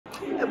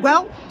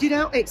Well, you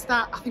know, it's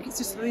that, I think it's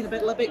just been a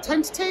little bit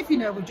tentative, you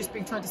know, we've just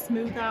been trying to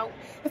smooth out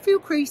a few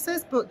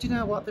creases, but you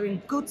know what, they're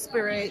in good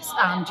spirits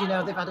and, you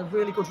know, they've had a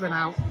really good run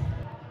out.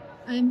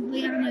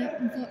 Liana,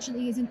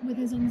 unfortunately, isn't with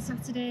us on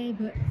Saturday,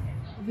 but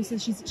obviously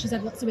she's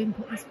had lots of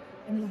input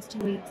in the last 2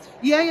 weeks.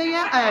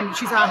 Yeah.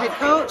 She's our head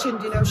coach,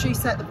 and you know, she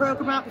set the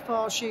programme out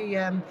before she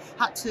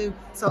had to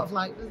sort of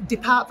like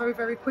depart very,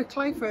 very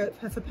quickly for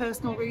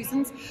personal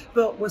reasons.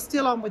 But we're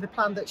still on with the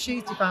plan that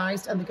she's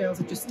devised, and the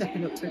girls are just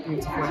stepping up to it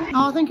beautifully.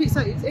 Oh, I think it's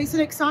an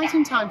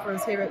exciting time for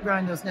us here at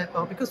Rhinos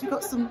Netball because we've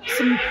got some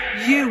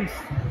youth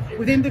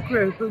within the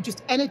group who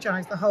just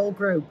energise the whole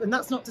group, and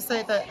that's not to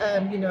say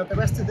that you know, the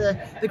rest of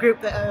the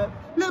group that are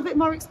a little bit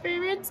more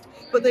experienced,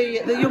 but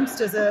the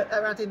youngsters are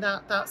adding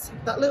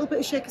that little bit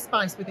of shaker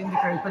spice within the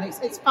group, and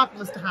it's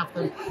fabulous to have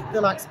them.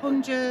 They're like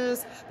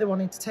sponges, they're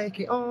wanting to take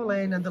it all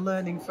in, and they're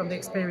learning from the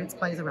experienced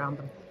players around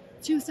them.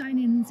 2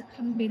 signings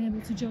haven't been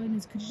able to join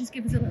us. Could you just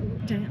give us a little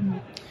update on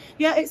that?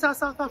 Yeah, it's our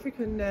South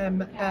African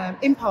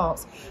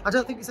imports. I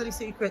don't think it's any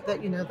secret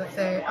that, you know, that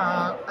they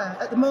are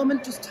at the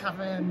moment just have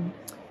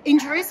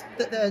injuries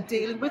that they're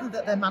dealing with and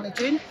that they're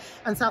managing,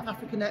 and South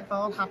African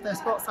Netball have their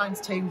sports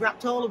science team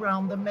wrapped all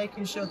around them,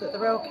 making sure that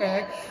they're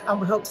okay, and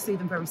we hope to see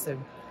them very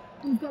soon.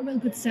 We've got a real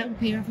good setup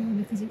here, haven't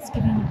we, because it's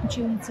given an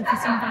opportunity for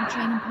some of our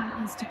training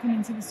partners to come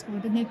into the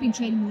squad, and they've been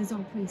training with us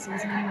all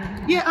pre-season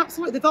anyway. Yeah,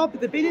 absolutely.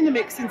 They've been in the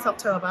mix since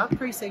October,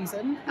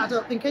 pre-season. I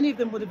don't think any of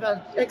them would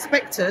have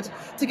expected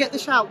to get the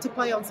shout to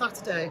play on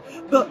Saturday,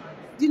 but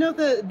you know,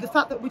 the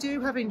fact that we do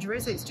have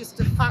injuries, it's just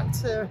a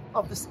factor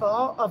of the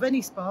sport, of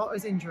any sport,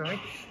 is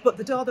injury. But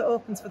the door that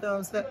opens for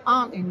those that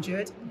aren't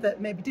injured,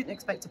 that maybe didn't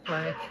expect to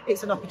play,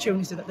 it's an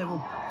opportunity that they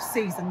will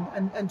seize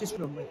and just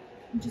run with.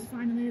 And just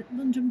finally,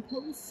 London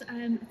Pulse,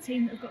 a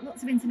team that have got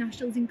lots of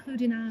internationals,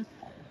 including our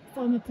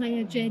former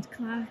player Jade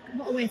Clark.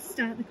 What a way to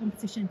start the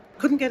competition.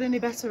 Couldn't get any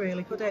better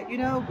really, could it? You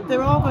know,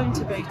 they're all going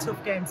to be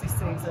tough games this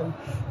season.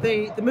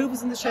 The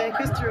movers and the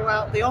shakers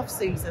throughout the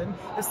off-season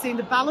have seen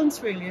the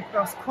balance really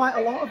across quite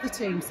a lot of the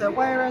team. So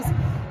whereas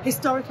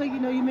historically, you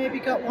know, you maybe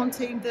got one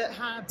team that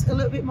had a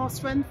little bit more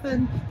strength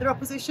than their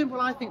opposition,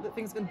 well, I think that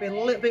things are going to be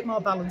a little bit more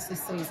balanced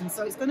this season.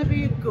 So it's going to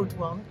be a good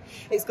one.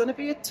 It's going to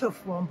be a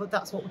tough one, but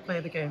that's what we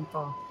play the game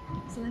for.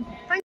 Excellent.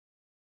 Thank